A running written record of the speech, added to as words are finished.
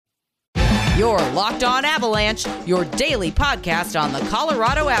Your Locked On Avalanche, your daily podcast on the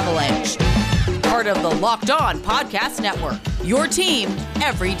Colorado Avalanche. Part of the Locked On Podcast Network, your team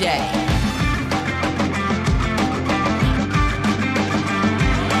every day.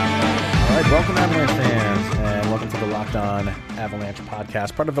 All right, welcome Avalanche fans, and welcome to the Locked On Avalanche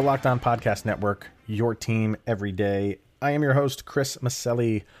podcast, part of the Locked On Podcast Network, your team every day. I am your host, Chris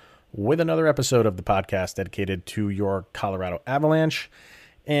Maselli, with another episode of the podcast dedicated to your Colorado Avalanche.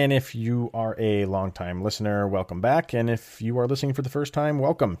 And if you are a longtime listener, welcome back. And if you are listening for the first time,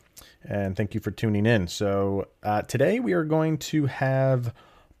 welcome. And thank you for tuning in. So today we are going to have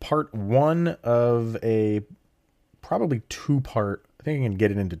part one of a probably two-part, I think I can get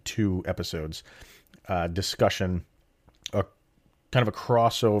it into two episodes, discussion, a kind of a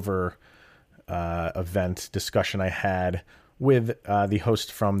crossover event discussion I had with the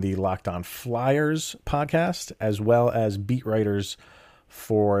host from the Locked On Flyers podcast, as well as beat writers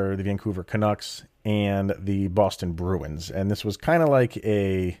for the Vancouver Canucks and the Boston Bruins. And this was kind of like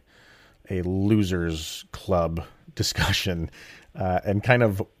a losers club discussion and kind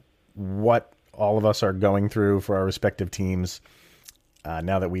of what all of us are going through for our respective teams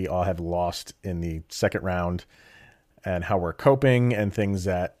now that we all have lost in the second round, and how we're coping and things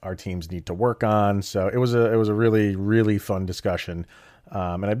that our teams need to work on. So it was a really, really fun discussion.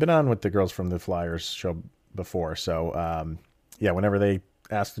 And I've been on with the girls from the Flyers show before. So yeah, whenever they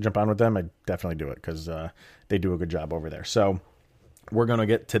ask to jump on with them, I definitely do it because they do a good job over there. So we're going to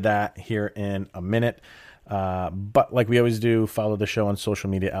get to that here in a minute. But like we always do, follow the show on social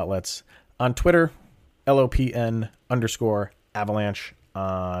media outlets. On Twitter, LOPN_Avalanche.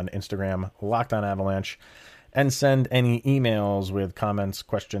 On Instagram, Locked On Avalanche. And send any emails with comments,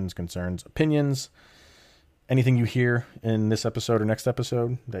 questions, concerns, opinions, anything you hear in this episode or next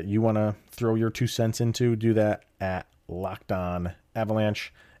episode that you want to throw your 2 cents into, do that at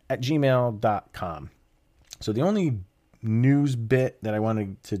lockedonavalanche@gmail.com. So the only news bit that I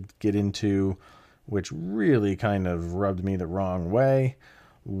wanted to get into, which really kind of rubbed me the wrong way,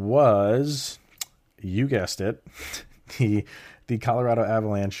 was, you guessed it, the Colorado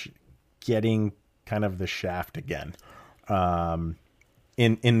Avalanche getting kind of the shaft again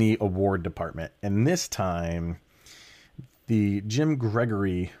in the award department. And this time, the Jim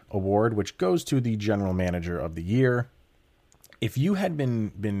Gregory Award, which goes to the General Manager of the Year. If you had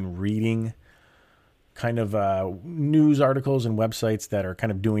been reading kind of news articles and websites that are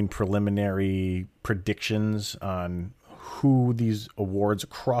kind of doing preliminary predictions on who these awards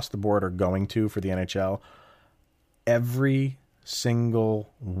across the board are going to for the NHL, every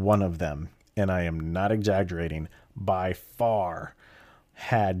single one of them, and I am not exaggerating, by far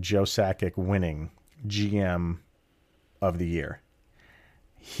had Joe Sakic winning GM of the year.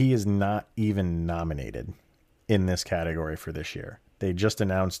 He is not even nominated in this category for this year. They just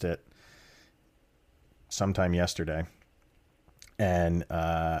announced it sometime yesterday, and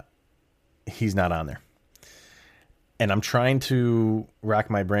he's not on there. And I'm trying to rack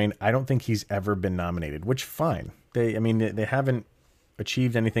my brain. I don't think he's ever been nominated, which fine. They haven't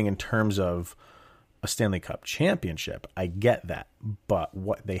achieved anything in terms of a Stanley Cup championship. I get that. But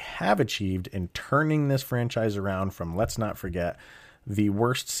what they have achieved in turning this franchise around from, let's not forget, the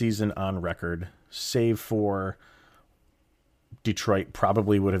worst season on record, save for Detroit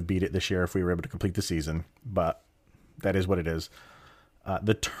probably would have beat it this year if we were able to complete the season, but that is what it is.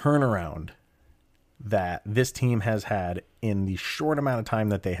 The turnaround that this team has had in the short amount of time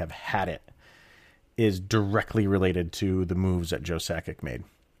that they have had it is directly related to the moves that Joe Sakic made.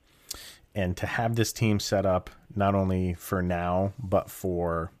 And to have this team set up not only for now, but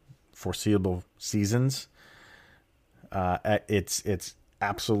for foreseeable seasons, it's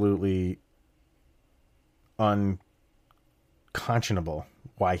absolutely unconscionable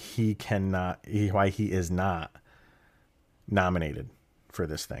why he is not nominated for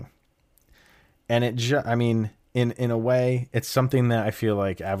this thing. And in a way, it's something that I feel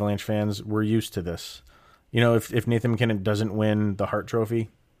like Avalanche fans, we're used to this. You know, if Nathan MacKinnon doesn't win the Hart Trophy,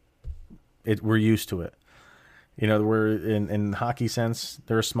 we're used to it. You know, we're in hockey sense,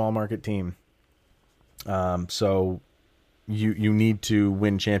 they're a small market team. So you need to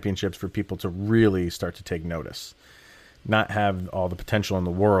win championships for people to really start to take notice. Not have all the potential in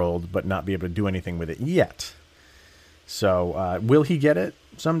the world, but not be able to do anything with it yet. So will he get it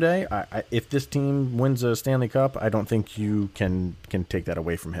someday? If this team wins a Stanley Cup, I don't think you can take that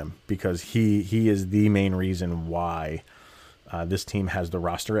away from him, because he is the main reason why this team has the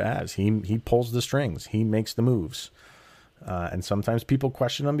roster it has. He pulls the strings. He makes the moves. And sometimes people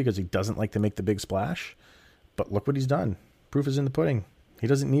question him because he doesn't like to make the big splash. But look what he's done. Proof is in the pudding. He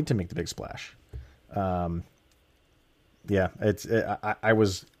doesn't need to make the big splash. I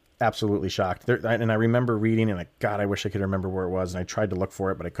was absolutely shocked. And I remember reading, and I wish I could remember where it was. And I tried to look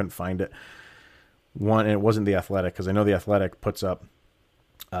for it, but I couldn't find it. And it wasn't The Athletic, because I know The Athletic puts up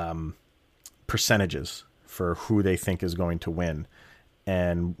percentages for who they think is going to win.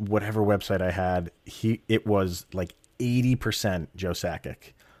 And whatever website I had, it was like 80% Joe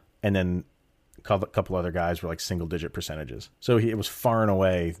Sakic, and then a couple other guys were like single-digit percentages. So it was far and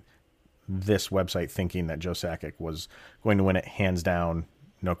away this website thinking that Joe Sakic was going to win it hands down,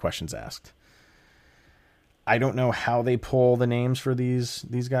 no questions asked. I don't know how they pull the names for these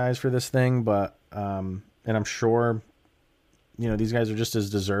guys for this thing, but and I'm sure these guys are just as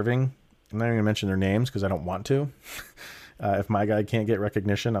deserving. I'm not even gonna mention their names because I don't want to. If my guy can't get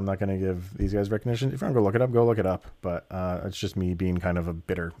recognition, I'm not going to give these guys recognition. If you want to go look it up. But it's just me being kind of a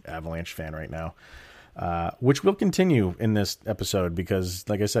bitter Avalanche fan right now, which will continue in this episode because,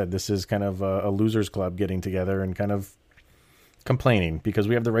 like I said, this is kind of a losers club getting together and kind of complaining because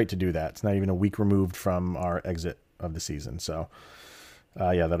we have the right to do that. It's not even a week removed from our exit of the season. So,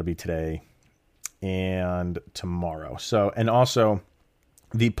 that'll be today and tomorrow. So, and also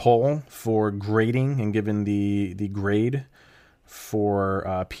the poll for grading and giving the grade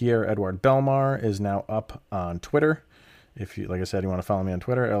for Pierre-Edouard Bellemare is now up on Twitter. If you, like I said, you want to follow me on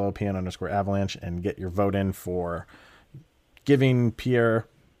Twitter, LOPN_Avalanche, and get your vote in for giving Pierre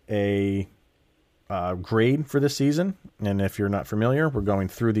a grade for this season. And if you're not familiar, we're going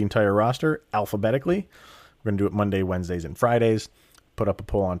through the entire roster alphabetically. We're going to do it Monday, Wednesdays, and Fridays. Put up a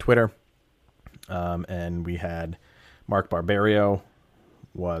poll on Twitter. And we had Mark Barberio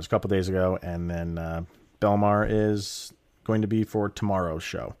was a couple days ago, and then Bellemare is going to be for tomorrow's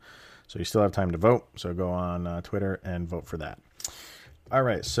show. So you still have time to vote. So go on Twitter and vote for that. All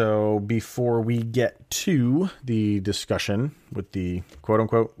right. So before we get to the discussion with the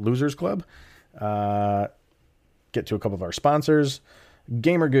quote-unquote Losers Club, get to a couple of our sponsors.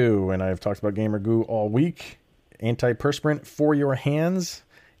 Gamer Goo, and I've talked about Gamer Goo all week. Antiperspirant for your hands.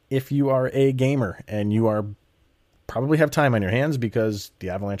 If you are a gamer and you are probably have time on your hands because the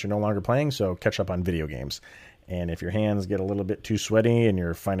Avalanche are no longer playing, so catch up on video games. And if your hands get a little bit too sweaty and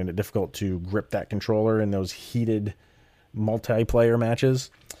you're finding it difficult to grip that controller in those heated multiplayer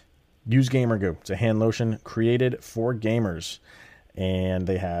matches, use Gamer Goo. It's a hand lotion created for gamers. And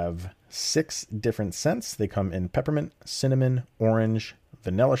they have 6 different scents. They come in peppermint, cinnamon, orange,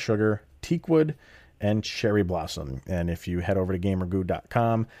 vanilla sugar, teakwood, and cherry blossom. And if you head over to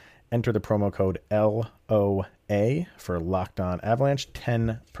gamergoo.com, enter the promo code LOA for Locked On Avalanche.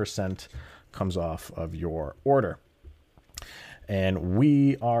 10% comes off of your order. And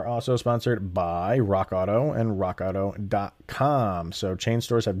we are also sponsored by Rock Auto and rockauto.com. So chain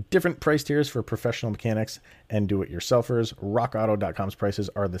stores have different price tiers for professional mechanics and do-it-yourselfers. Rockauto.com's prices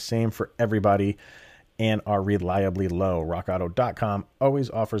are the same for everybody and are reliably low. Rockauto.com always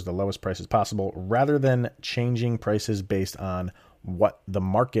offers the lowest prices possible rather than changing prices based on what the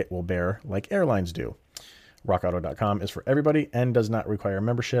market will bear like airlines do. RockAuto.com is for everybody and does not require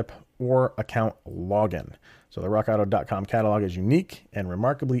membership or account login. So the RockAuto.com catalog is unique and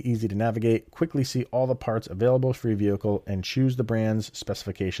remarkably easy to navigate. Quickly see all the parts available for your vehicle and choose the brands,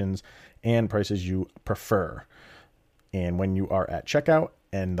 specifications, and prices you prefer. And when you are at checkout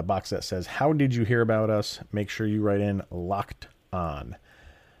and the box that says, "How did you hear about us?" make sure you write in Locked On.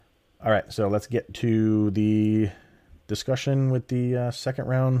 All right, so let's get to the discussion with the second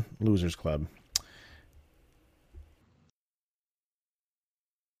round Losers Club.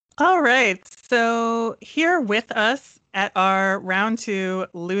 All right, so here with us at our round 2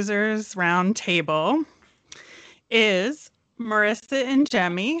 Losers Round Table is Marissa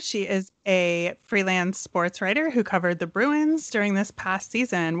Ingemi. She is a freelance sports writer who covered the Bruins during this past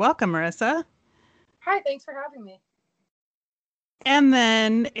season. Welcome, Marissa. Hi, thanks for having me. And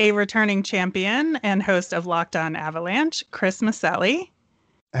then a returning champion and host of Locked On Avalanche, Chris Maselli.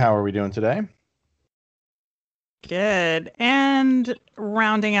 How are we doing today? Good. And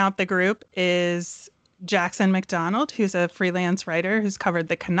rounding out the group is Jackson McDonald, who's a freelance writer who's covered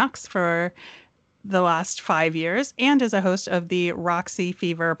the Canucks for the last 5 years and is a host of the Roxy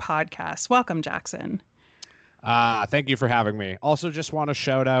Fever podcast. Welcome, Jackson. Thank you for having me. Also, just want to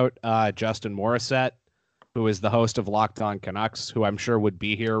shout out Justin Morissette, who is the host of Locked On Canucks, who I'm sure would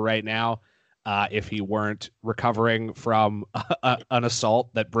be here right now if he weren't recovering from an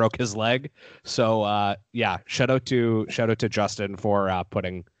assault that broke his leg. So shout out to Justin for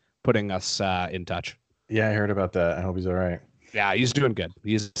putting us in touch. Yeah, I heard about that. I hope he's all right. Yeah, he's doing good.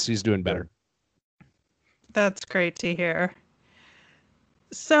 He's doing better. That's great to hear.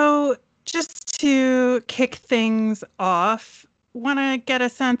 So just to kick things off, want to get a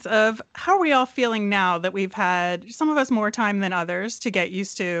sense of how are we all feeling now that we've had, some of us more time than others, to get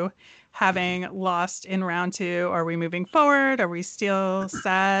used to having lost in round 2. Are we moving forward? Are we still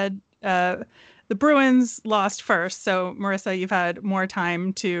sad? The Bruins lost first, so Marissa, you've had more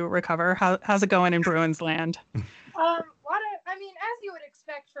time to recover. How's it going in Bruins land? I mean, as you would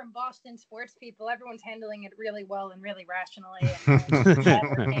expect from Boston sports people, everyone's handling it really well and really rationally, and no one's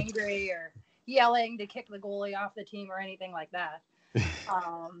never angry or yelling to kick the goalie off the team or anything like that. There's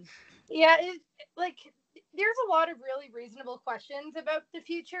a lot of really reasonable questions about the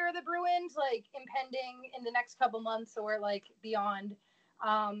future of the Bruins, like impending in the next couple months or like beyond.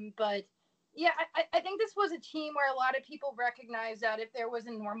 But yeah, I think this was a team where a lot of people recognize that if there was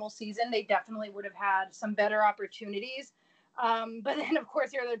a normal season, they definitely would have had some better opportunities. But then, of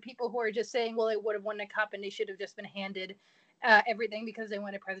course, there are the people who are just saying, well, they would have won the cup and they should have just been handed everything because they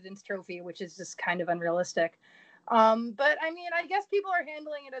won a President's Trophy, which is just kind of unrealistic. But I mean, I guess people are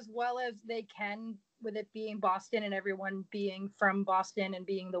handling it as well as they can, with it being Boston and everyone being from Boston and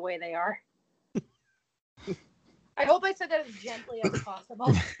being the way they are. I hope I said that as gently as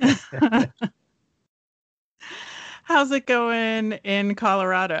possible. How's it going in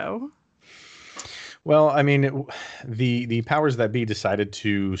Colorado? Well, I mean, the powers that be decided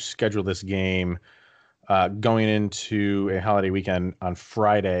to schedule this game going into a holiday weekend on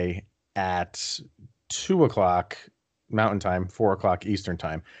Friday at 2:00 Mountain Time, 4:00 Eastern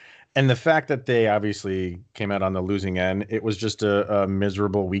Time. And the fact that they obviously came out on the losing end, it was just a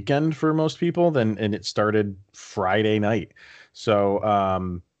miserable weekend for most people. And it started Friday night. So,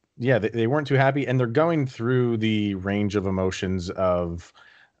 yeah, they weren't too happy. And they're going through the range of emotions of,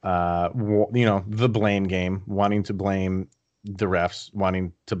 the blame game, wanting to blame the refs,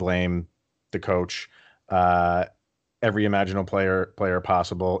 wanting to blame the coach, every imaginable player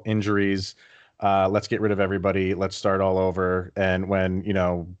possible, injuries. Let's get rid of everybody. Let's start all over. And when,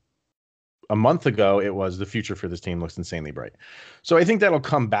 a month ago, it was the future for this team looks insanely bright. So I think that'll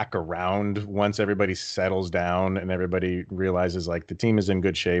come back around once everybody settles down and everybody realizes like the team is in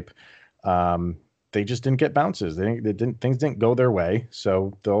good shape. They just didn't get bounces. Things didn't go their way.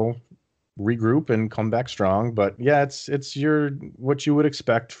 So they'll regroup and come back strong. But yeah, it's what you would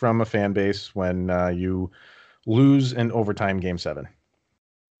expect from a fan base when you lose an overtime Game 7.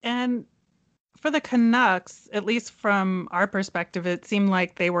 And for the Canucks, at least from our perspective, it seemed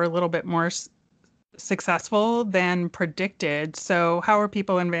like they were a little bit more successful than predicted. So how are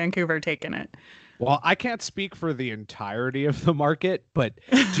people in Vancouver taking it? Well, I can't speak for the entirety of the market, but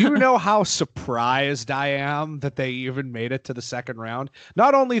do you know how surprised I am that they even made it to the second round?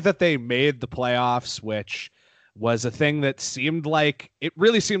 Not only that they made the playoffs, which was a thing that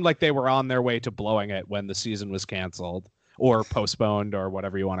really seemed like they were on their way to blowing it when the season was canceled or postponed or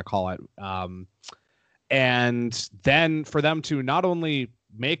whatever you want to call it. And then for them to not only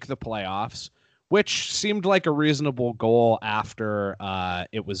make the playoffs, which seemed like a reasonable goal after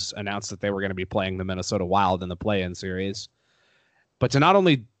it was announced that they were going to be playing the Minnesota Wild in the play-in series, but to not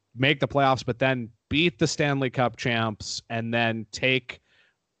only make the playoffs, but then beat the Stanley Cup champs and then take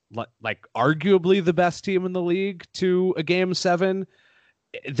like arguably the best team in the league to a Game 7.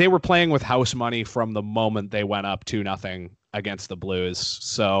 They were playing with house money from the moment they went up 2-0 against the Blues.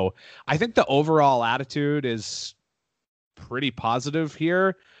 So I think the overall attitude is pretty positive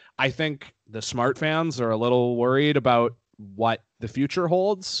here. I think the smart fans are a little worried about what the future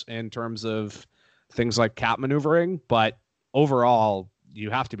holds in terms of things like cap maneuvering, but overall, you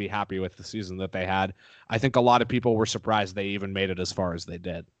have to be happy with the season that they had. I think a lot of people were surprised they even made it as far as they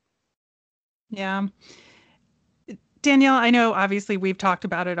did. Yeah. Danielle, I know obviously we've talked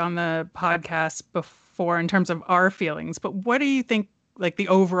about it on the podcast before in terms of our feelings, but what do you think like the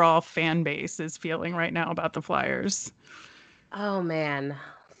overall fan base is feeling right now about the Flyers? Oh man,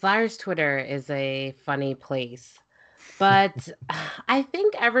 Flyers Twitter is a funny place. But I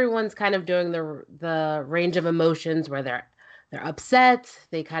think everyone's kind of doing the range of emotions where they're upset,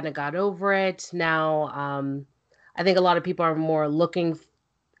 they kind of got over it. Now, I think a lot of people are more looking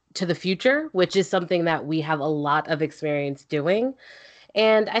to the future, which is something that we have a lot of experience doing.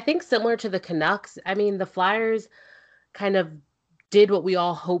 And I think similar to the Canucks, I mean, the Flyers kind of did what we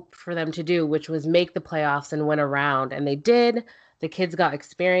all hoped for them to do, which was make the playoffs and win a round. And they did. The kids got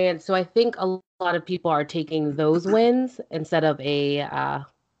experience. So I think a lot of people are taking those wins instead of a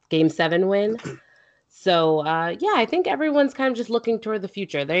Game 7 win. So, yeah, I think everyone's kind of just looking toward the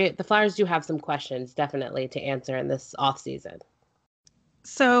future. The Flyers do have some questions, definitely, to answer in this offseason.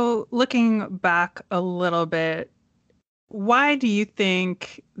 So looking back a little bit, why do you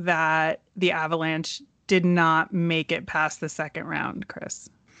think that the Avalanche did not make it past the second round, Chris?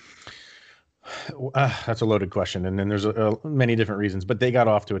 That's a loaded question, and then there's many different reasons. But they got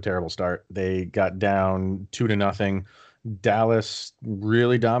off to a terrible start. They got down 2-0. Dallas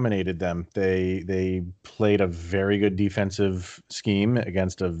really dominated them. They played a very good defensive scheme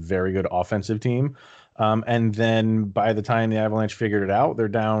against a very good offensive team. And then by the time the Avalanche figured it out, they're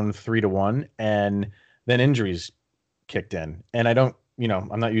down 3-1, and then injuries kicked in. And I don't,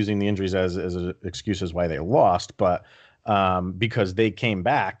 I'm not using the injuries as an excuse as why they lost, but because they came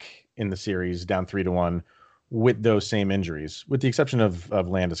back in the series down 3-1 with those same injuries, with the exception of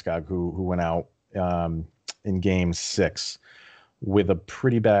Landeskog, who went out in Game 6 with a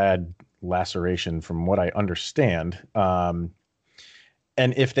pretty bad laceration, from what I understand.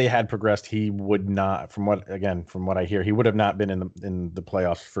 And if they had progressed, he would not, from what I hear, he would have not been in the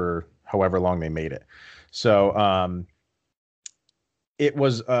playoffs for however long they made it. So it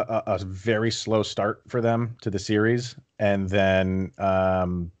was a very slow start for them to the series, and then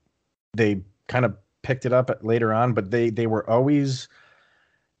they kind of picked it up later on, but they were always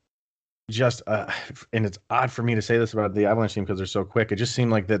just and it's odd for me to say this about the Avalanche team because they're so quick. It just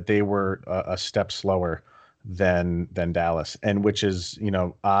seemed like that they were a step slower than Dallas, and which is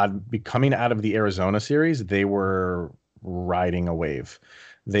odd. Coming out of the Arizona series, they were riding a wave.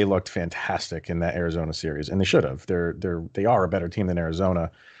 They looked fantastic in that Arizona series, and they should have. They are a better team than Arizona.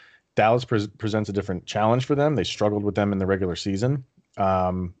 Dallas presents a different challenge for them. They struggled with them in the regular season,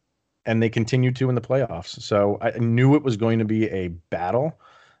 and they continued to in the playoffs. So I knew it was going to be a battle,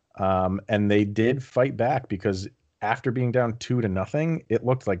 and they did fight back, because after being down 2-0, it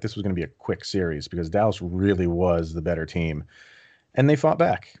looked like this was going to be a quick series because Dallas really was the better team, and they fought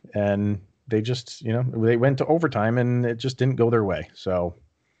back, and they just, they went to overtime and it just didn't go their way. So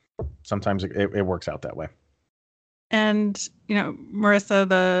sometimes it works out that way. And, Marissa,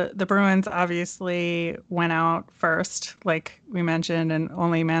 the Bruins obviously went out first, like we mentioned, and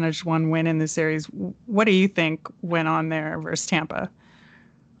only managed one win in the series. What do you think went on there versus Tampa?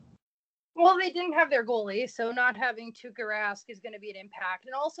 Well, they didn't have their goalie, so not having Tuukka Rask is going to be an impact.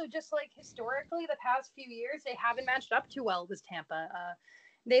 And also, just like historically, the past few years, they haven't matched up too well with Tampa.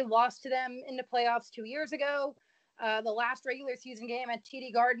 They lost to them in the playoffs 2 years ago. The last regular season game at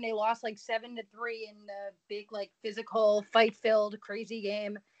TD Garden, they lost 7-3 in the big, physical, fight-filled, crazy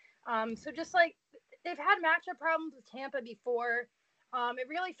game. So just they've had matchup problems with Tampa before. It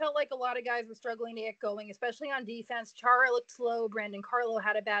really felt like a lot of guys were struggling to get going, especially on defense. Chara looked slow. Brandon Carlo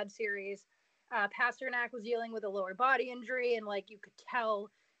had a bad series. Pasternak was dealing with a lower body injury, and you could tell.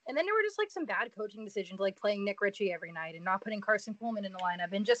 And then there were just some bad coaching decisions, like playing Nick Ritchie every night and not putting Carson Pullman in the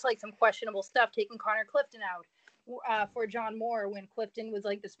lineup, and just some questionable stuff, taking Connor Clifton out for John Moore when Clifton was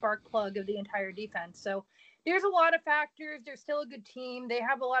the spark plug of the entire defense. So there's a lot of factors. They're still a good team. They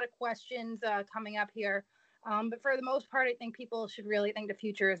have a lot of questions coming up here. But for the most part, I think people should really think the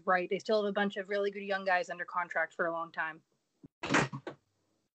future is bright. They still have a bunch of really good young guys under contract for a long time.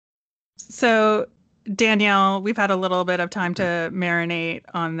 So, Danielle, we've had a little bit of time to marinate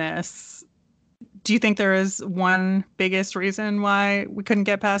on this. Do you think there is one biggest reason why we couldn't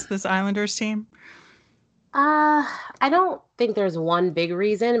get past this Islanders team? I don't think there's one big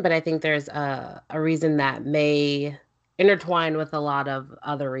reason, but I think there's a reason that may intertwine with a lot of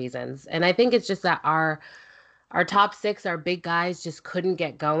other reasons. And I think it's just that our top six, our big guys, just couldn't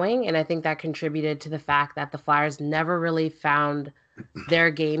get going. And I think that contributed to the fact that the Flyers never really found their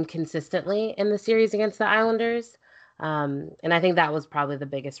game consistently in the series against the Islanders. And I think that was probably the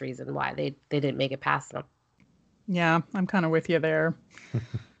biggest reason why they didn't make it past them. Yeah, I'm kind of with you there.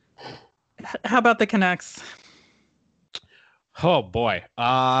 How about the Canucks? Oh, boy.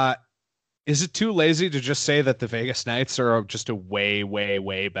 Is it too lazy to just say that the Vegas Knights are just a way, way,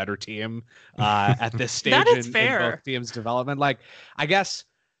 way better team at this stage That is in fair. both teams' development? I guess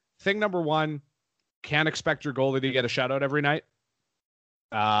thing number one, can't expect your goalie to get a shutout every night.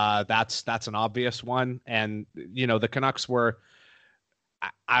 That's an obvious one. And, the Canucks were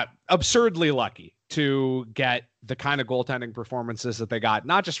absurdly lucky to get the kind of goaltending performances that they got,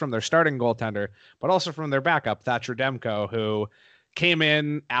 not just from their starting goaltender, but also from their backup, Thatcher Demko, who came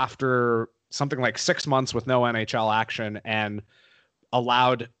in after something like 6 months with no NHL action and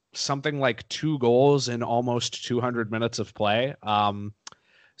allowed something like 2 goals in almost 200 minutes of play.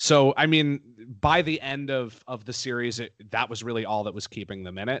 So, I mean, by the end of the series, that was really all that was keeping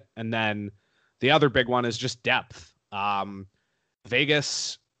them in it. And then the other big one is just depth.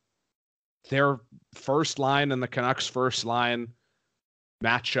 Vegas, their first line and the Canucks' first line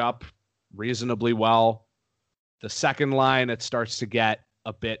match up reasonably well. The second line, it starts to get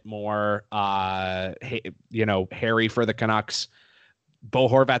a bit more, hairy for the Canucks. Bo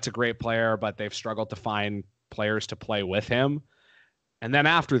Horvat's a great player, but they've struggled to find players to play with him. And then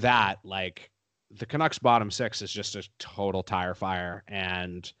after that, the Canucks bottom six is just a total tire fire,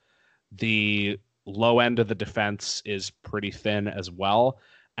 and the low end of the defense is pretty thin as well.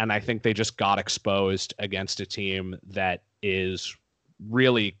 And I think they just got exposed against a team that is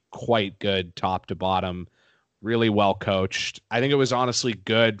really quite good top to bottom, really well coached. I think it was honestly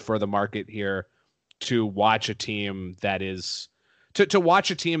good for the market here to watch a team that is to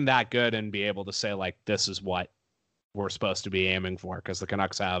watch a team that good and be able to say, like, this is what we're supposed to be aiming for, because the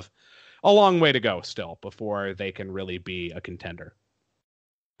Canucks have a long way to go still before they can really be a contender.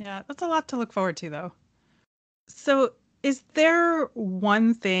 Yeah, that's a lot to look forward to, though. So is there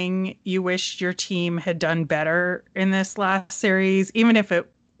one thing you wish your team had done better in this last series, even if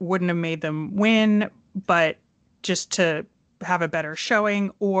it wouldn't have made them win, but just to have a better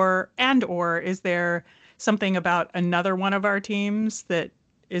showing? Or is there something about another one of our teams that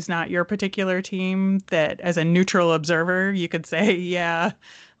is not your particular team that, as a neutral observer, you could say, yeah,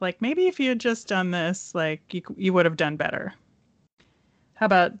 like, maybe if you had just done this, like, you would have done better? How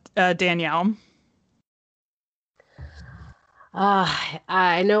about Danielle?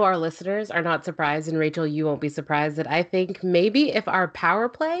 I know our listeners are not surprised, and Rachel, you won't be surprised, that I think maybe if our power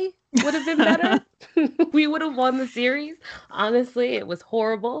play would have been better, we would have won the series. Honestly, it was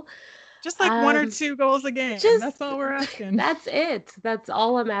horrible. Just like one or two goals a game. That's all we're asking. That's it. That's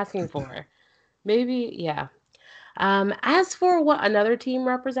all I'm asking for. Maybe, yeah. As for what another team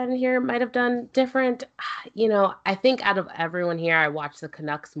represented here might have done different, I think out of everyone here, I watched the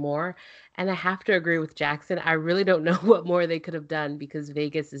Canucks more, and I have to agree with Jackson. I really don't know what more they could have done, because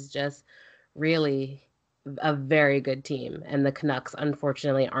Vegas is just really a very good team, and the Canucks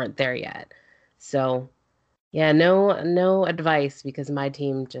unfortunately aren't there yet. So, yeah, no advice, because my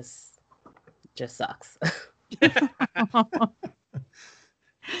team just sucks.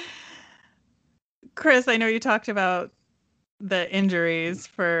 Chris, I know you talked about the injuries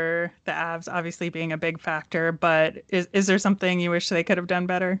for the Avs obviously being a big factor, but is there something you wish they could have done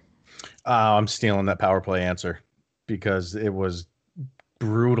better? I'm stealing that power play answer, because it was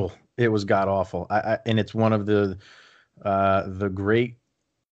brutal. It was god awful. And it's one of the great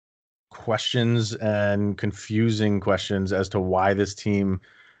questions and confusing questions as to why this team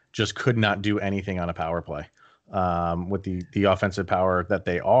just could not do anything on a power play with the offensive power that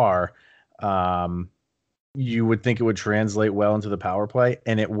they are. You would think it would translate well into the power play.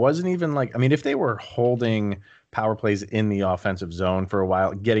 And it wasn't even like, I mean, if they were holding power plays in the offensive zone for a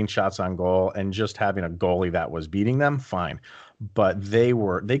while, getting shots on goal and just having a goalie that was beating them, fine. But they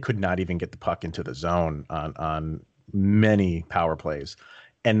could not even get the puck into the zone on many power plays.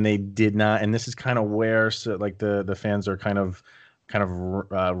 And they did not. And this is kind of where, so like the fans are kind of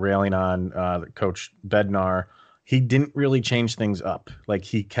railing on Coach Bednar. He didn't really change things up. Like,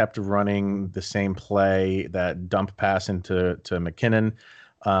 he kept running the same play, that dump pass into McKinnon.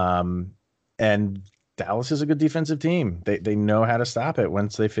 And Dallas is a good defensive team. They know how to stop it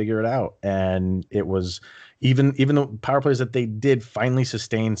once they figure it out. And it was even the power plays that they did finally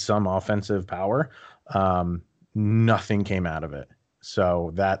sustain some offensive power, nothing came out of it.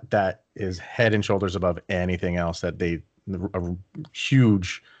 So that is head and shoulders above anything else a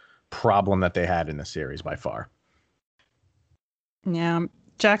huge problem that they had in this series by far. Yeah.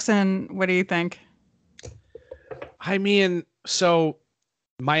 Jackson, what do you think? I mean, so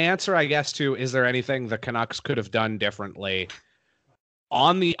my answer, I guess, to is there anything the Canucks could have done differently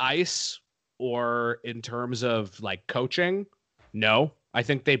on the ice or in terms of like coaching? No. I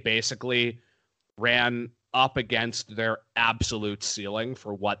think they basically ran up against their absolute ceiling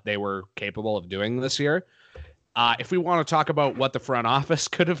for what they were capable of doing this year. If we want to talk about what the front office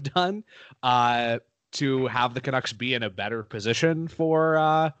could have done to have the Canucks be in a better position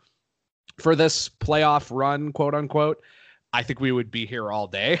for this playoff run, quote unquote, I think we would be here all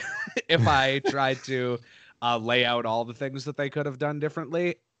day if I tried to lay out all the things that they could have done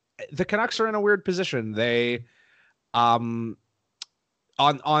differently. The Canucks are in a weird position. They, on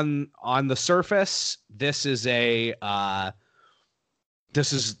the surface, this is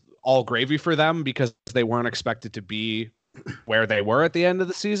all gravy for them because they weren't expected to be where they were at the end of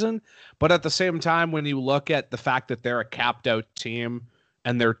the season. But at the same time, when you look at the fact that they're a capped out team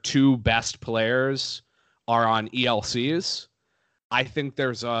and their two best players are on ELCs, I think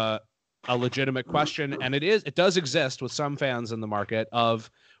there's a legitimate question, and it does exist with some fans in the market,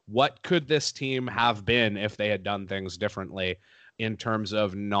 of what could this team have been if they had done things differently in terms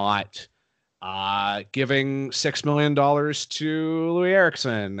of not giving $6 million to Louis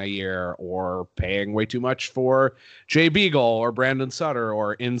Eriksson a year, or paying way too much for Jay Beagle or Brandon Sutter,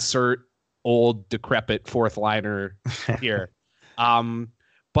 or insert old decrepit fourth liner here.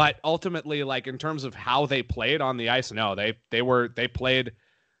 But ultimately, like, in terms of how they played on the ice, no, they played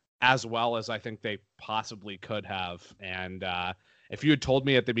as well as I think they possibly could have. And if you had told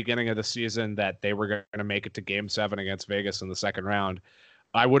me at the beginning of the season that they were going to make it to Game 7 against Vegas in the second round,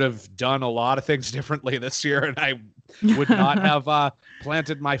 I would have done a lot of things differently this year, and I would not have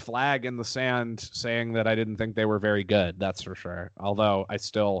planted my flag in the sand saying that I didn't think they were very good. That's for sure. Although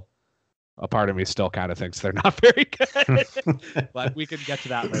a part of me still kind of thinks they're not very good, but we can get to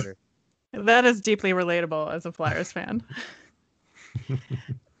that later. That is deeply relatable as a Flyers fan.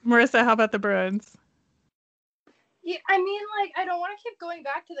 Marissa, how about the Bruins? Yeah, I mean, like, I don't want to keep going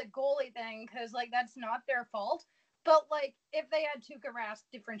back to the goalie thing because, like, that's not their fault. But, like, if they had Tuukka Rask,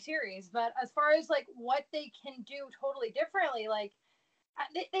 different series. But as far as, like, what they can do totally differently, like,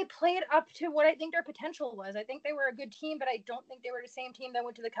 they played up to what I think their potential was. I think they were a good team, but I don't think they were the same team that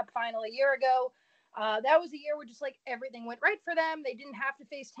went to the Cup final a year ago. That was a year where just, like, everything went right for them. They didn't have to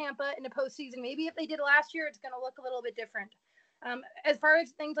face Tampa in the postseason. Maybe if they did last year, it's going to look a little bit different. As far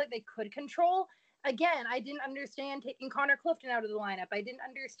as things like they could control, again, I didn't understand taking Connor Clifton out of the lineup. I didn't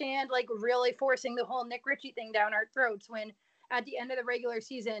understand, like, really forcing the whole Nick Ritchie thing down our throats when at the end of the regular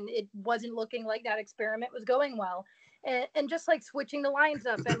season, it wasn't looking like that experiment was going well. And just, like, switching the lines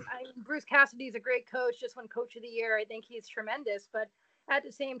up. And Bruce Cassidy is a great coach, just won Coach of the Year. I think he's tremendous. But at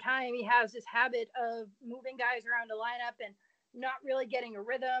the same time, he has this habit of moving guys around the lineup and not really getting a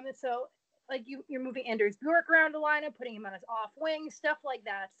rhythm. And so, like, you're moving Anders Bjork around the lineup, putting him on his off wing, stuff like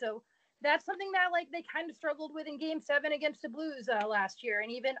that. So that's something that, like, they kind of struggled with in Game 7 against the Blues last year,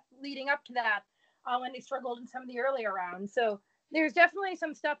 and even leading up to that when they struggled in some of the earlier rounds. So there's definitely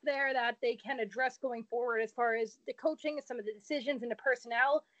some stuff there that they can address going forward as far as the coaching and some of the decisions and the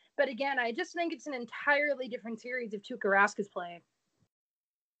personnel. But again, I just think it's an entirely different series if Tuukka Rask is playing.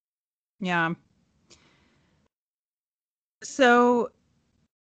 Yeah. So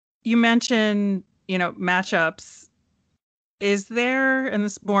you mentioned, matchups. Is there, and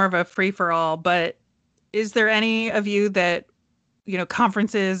this is more of a free-for-all, but is there any of you that,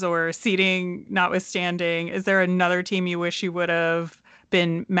 conferences or seeding notwithstanding, is there another team you wish you would have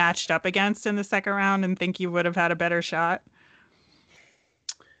been matched up against in the second round and think you would have had a better shot?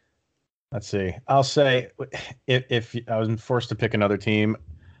 Let's see. I'll say if I was forced to pick another team,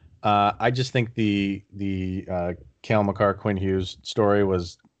 I just think the Cale Makar, Quinn Hughes story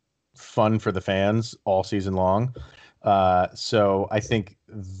was fun for the fans all season long. So I think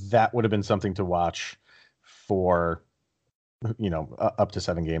that would have been something to watch for, up to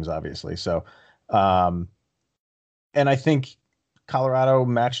 7 games, obviously. So, and I think Colorado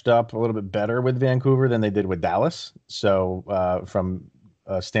matched up a little bit better with Vancouver than they did with Dallas. So, from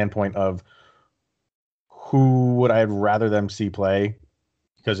a standpoint of who would I rather them see play,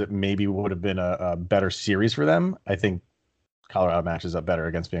 because it maybe would have been a better series for them, I think Colorado matches up better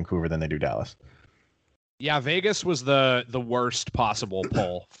against Vancouver than they do Dallas. Yeah, Vegas was the worst possible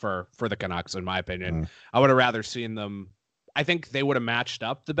pull for the Canucks, in my opinion. I would have rather seen them. I think they would have matched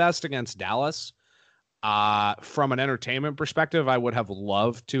up the best against Dallas. From an entertainment perspective, I would have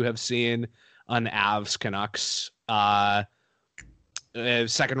loved to have seen an Avs Canucks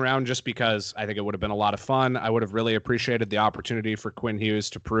second round, just because I think it would have been a lot of fun. I would have really appreciated the opportunity for Quinn Hughes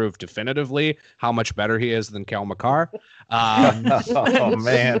to prove definitively how much better he is than Cale Makar. Oh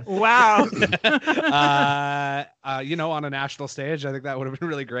man! Wow. On a national stage, I think that would have been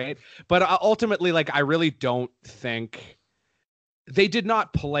really great. But ultimately, like, I really don't think they did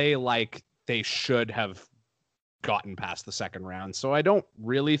not play like they should have gotten past the second round. So I don't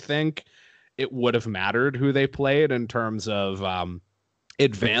really think it would have mattered who they played in terms of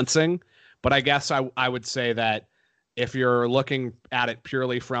advancing. But I guess I would say that if you're looking at it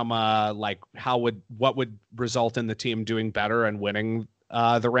purely from what would result in the team doing better and winning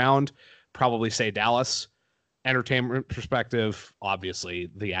the round, probably say Dallas. Entertainment perspective, obviously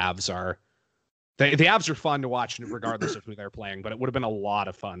the Avs are the Avs are fun to watch regardless of who they're playing, but it would have been a lot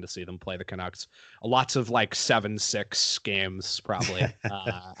of fun to see them play the Canucks. Lots of 7-6 games probably.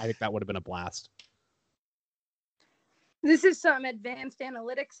 I think that would have been a blast. This is some advanced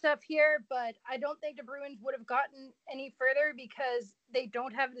analytics stuff here, but I don't think the Bruins would have gotten any further because they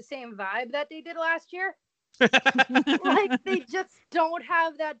don't have the same vibe that they did last year. They just don't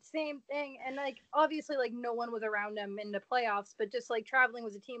have that same thing. And obviously no one was around them in the playoffs, but just traveling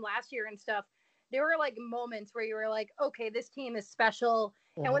with a team last year and stuff, there were moments where you were like, okay, this team is special.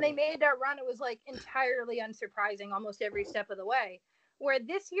 Mm-hmm. And when they made that run, it was entirely unsurprising almost every step of the way. Where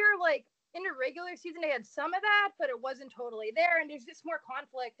this year, in the regular season, they had some of that, but it wasn't totally there. And there's just more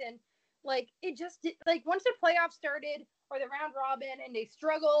conflict. And it just once the playoffs started or the round robin and they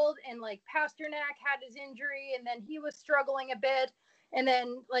struggled and Pasternak had his injury and then he was struggling a bit. And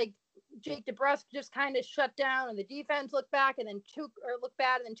then Jake DeBrusk just kind of shut down, and the defense looked back, and then looked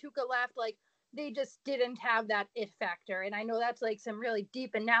bad, and then Tuukka left. Like, they just didn't have that it factor. And I know that's like some really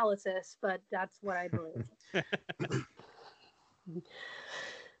deep analysis, but that's what I believe.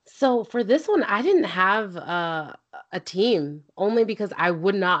 So for this one, I didn't have a team only because I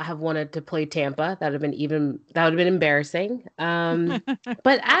would not have wanted to play Tampa. That would have been embarrassing.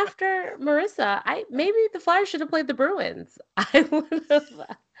 But after Marissa, maybe the Flyers should have played the Bruins. I would have.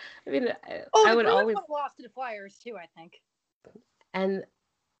 I mean, I would always have lost to the Flyers too, I think. And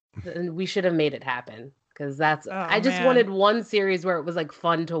we should have made it happen because I just wanted one series where it was like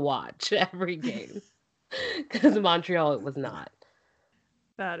fun to watch every game. Because Montreal, it was not.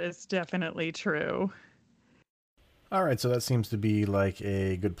 That is definitely true. All right, so that seems to be like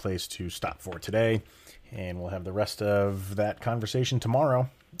a good place to stop for today, and we'll have the rest of that conversation tomorrow.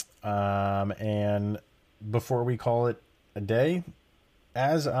 And before we call it a day,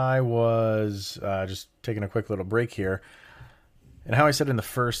 as I was just taking a quick little break here, and how I said in the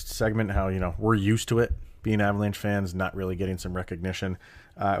first segment how, we're used to it, being Avalanche fans, not really getting some recognition.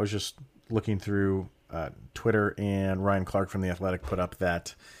 I was just looking through Twitter, and Ryan Clark from The Athletic put up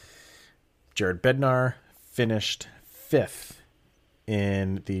that Jared Bednar finished 5th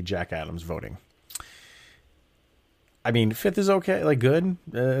in the Jack Adams voting. I mean, 5th is okay, like good.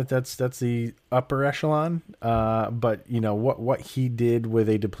 That's the upper echelon. But what he did with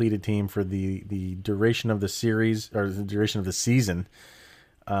a depleted team for the duration of the series or the duration of the season,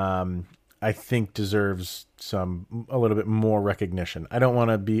 I think deserves a little bit more recognition. I don't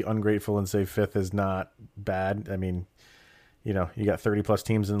want to be ungrateful and say 5th is not bad. I mean, you got 30 plus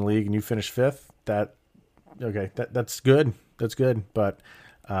teams in the league and you finish 5th. That's good. That's good. But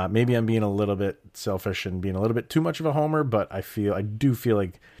maybe I'm being a little bit selfish and being a little bit too much of a homer, but I do feel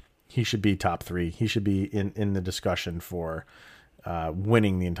like he should be top 3. He should be in the discussion for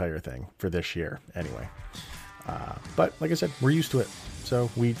winning the entire thing for this year anyway. But like I said, we're used to it. So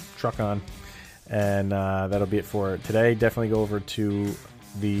we truck on, and that'll be it for today. Definitely go over to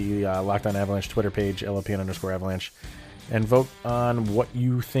the Locked On Avalanche Twitter page, LOPN_Avalanche, and vote on what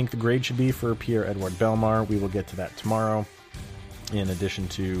you think the grade should be for Pierre-Edouard Bellemare. We will get to that tomorrow, in addition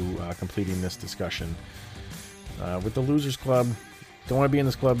to completing this discussion with the Losers Club. Don't want to be in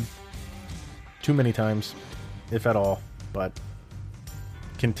this club too many times, if at all, but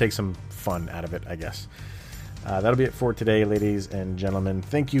can take some fun out of it, I guess. That'll be it for today, ladies and gentlemen.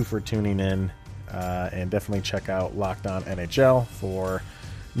 Thank you for tuning in, and definitely check out Locked On NHL for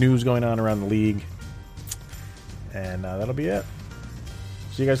news going on around the league. And that'll be it.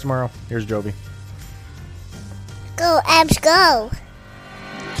 See you guys tomorrow. Here's Joby. Go, Abs, go!